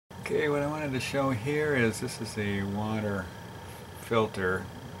Okay, what I wanted to show here is this is a water filter,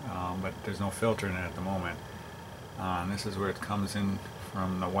 but there's no filter in it at the moment. This is where it comes in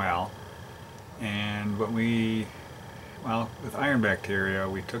from the well. And with iron bacteria,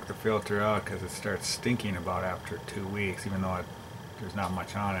 we took the filter out because it starts stinking about after 2 weeks, even though there's not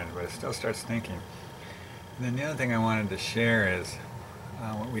much on it, but it still starts stinking. And then the other thing I wanted to share is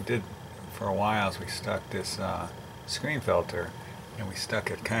what we did for a while is we stuck this screen filter, and we stuck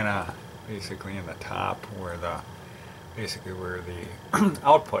it kind of basically in the top where the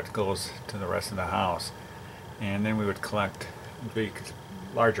output goes to the rest of the house, and then we would collect big,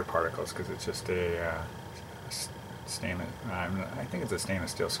 larger particles because it's just a stainless. I think it's a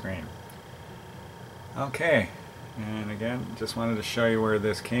stainless steel screen. Okay, and again, just wanted to show you where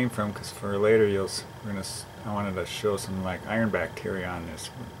this came from because for later I wanted to show some like iron bacteria on this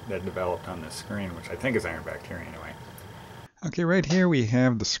that developed on this screen, which I think is iron bacteria anyway. Okay, right here we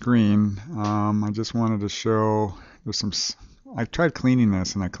have the screen. I just wanted to show I tried cleaning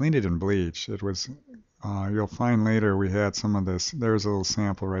this and I cleaned it in bleach. It was, you'll find later we had some of this. There's a little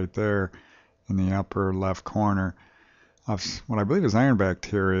sample right there in the upper left corner of what I believe is iron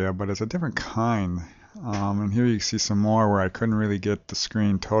bacteria, but it's a different kind. And here you see some more where I couldn't really get the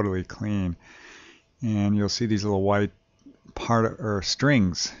screen totally clean. And you'll see these little white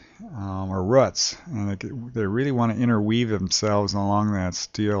strings or roots, and they really want to interweave themselves along that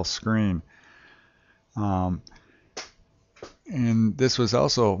steel screen. And this was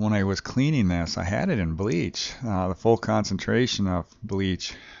also, when I was cleaning this, I had it in bleach, the full concentration of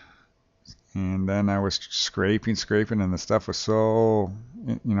bleach. And then I was scraping, and the stuff was so,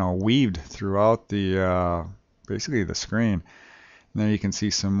 weaved throughout basically the screen. And then you can see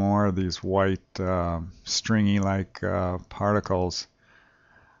some more of these white, stringy-like particles,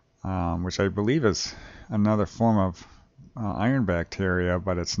 which I believe is another form of iron bacteria,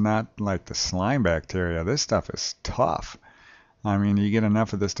 but it's not like the slime bacteria. This stuff is tough. I mean, you get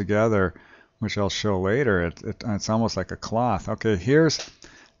enough of this together, which I'll show later, it's almost like a cloth. Okay, here's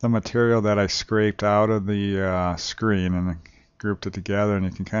the material that I scraped out of the screen and grouped it together, and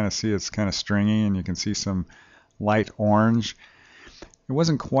you can kind of see it's kind of stringy, and you can see some light orange. It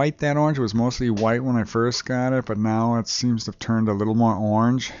wasn't quite that orange, it was mostly white when I first got it, but now it seems to have turned a little more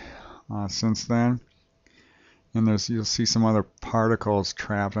orange since then. And you'll see some other particles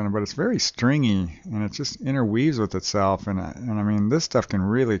trapped on it, but it's very stringy, and it just interweaves with itself, and I mean, this stuff can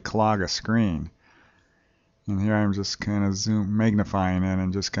really clog a screen. And here I'm just kind of magnifying it,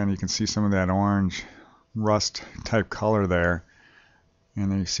 and just kind of, you can see some of that orange rust type color there.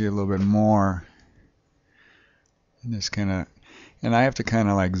 And then you see a little bit more. And just kind of, and I have to kind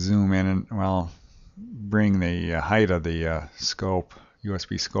of like zoom in and, well, bring the height of the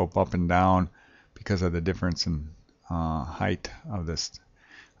USB scope up and down because of the difference in height of this.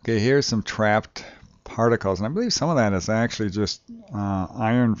 Okay, here's some trapped particles, and I believe some of that is actually just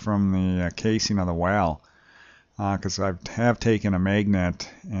iron from the casing of the well. Because I have taken a magnet,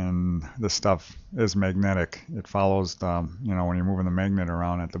 and this stuff is magnetic. It follows the, when you're moving the magnet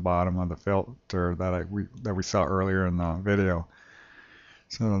around at the bottom of the filter that we saw earlier in the video.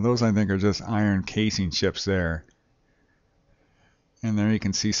 So those I think are just iron casing chips there. And there you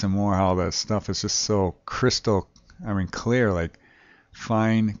can see some more how the stuff is just so clear, like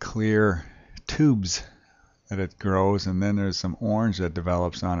fine, clear tubes that it grows, and then there's some orange that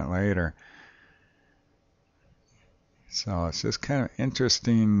develops on it later. So it's just kind of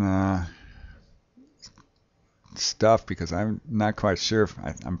interesting stuff, because I'm not quite sure if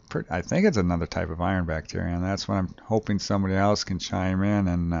I think it's another type of iron bacteria, and that's what I'm hoping somebody else can chime in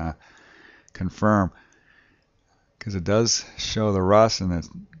and confirm, because it does show the rust, and it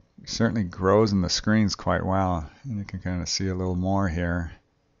certainly grows in the screens quite well, and you can kind of see a little more here.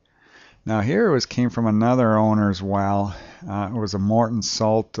 Now here came from another owner's well. It was a Morton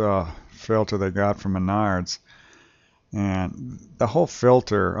salt filter they got from Menards. And the whole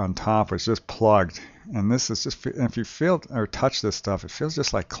filter on top was just plugged, and this is just, if you feel or touch this stuff, it feels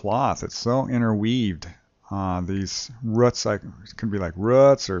just like cloth. It's so interweaved. These roots, it could be like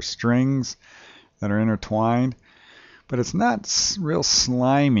roots or strings that are intertwined, but it's not real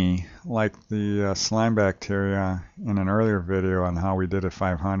slimy like the slime bacteria in an earlier video on how we did at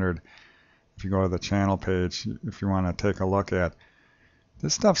 500. If you go to the channel page, if you want to take a look at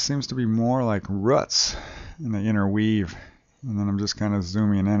this stuff, seems to be more like roots, and they interweave. And then I'm just kind of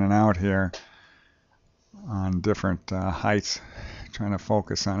zooming in and out here on different heights, trying to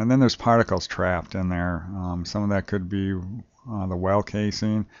focus on. And then there's particles trapped in there. Some of that could be the well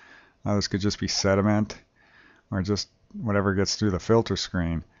casing. Others could just be sediment, or just whatever gets through the filter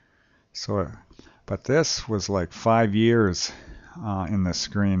screen. So, but this was like 5 years in the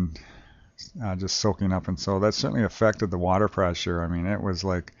screen, just soaking up, and so that certainly affected the water pressure. I mean, it was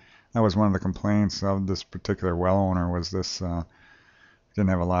like that was one of the complaints of this particular well owner, was this didn't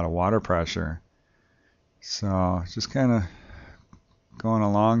have a lot of water pressure. So just kind of going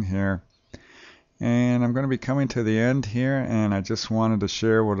along here, and I'm going to be coming to the end here, and I just wanted to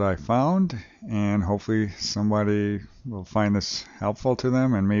share what I found, and hopefully somebody will find this helpful to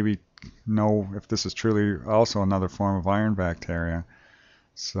them and maybe know if this is truly also another form of iron bacteria.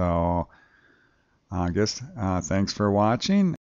 So I guess thanks for watching.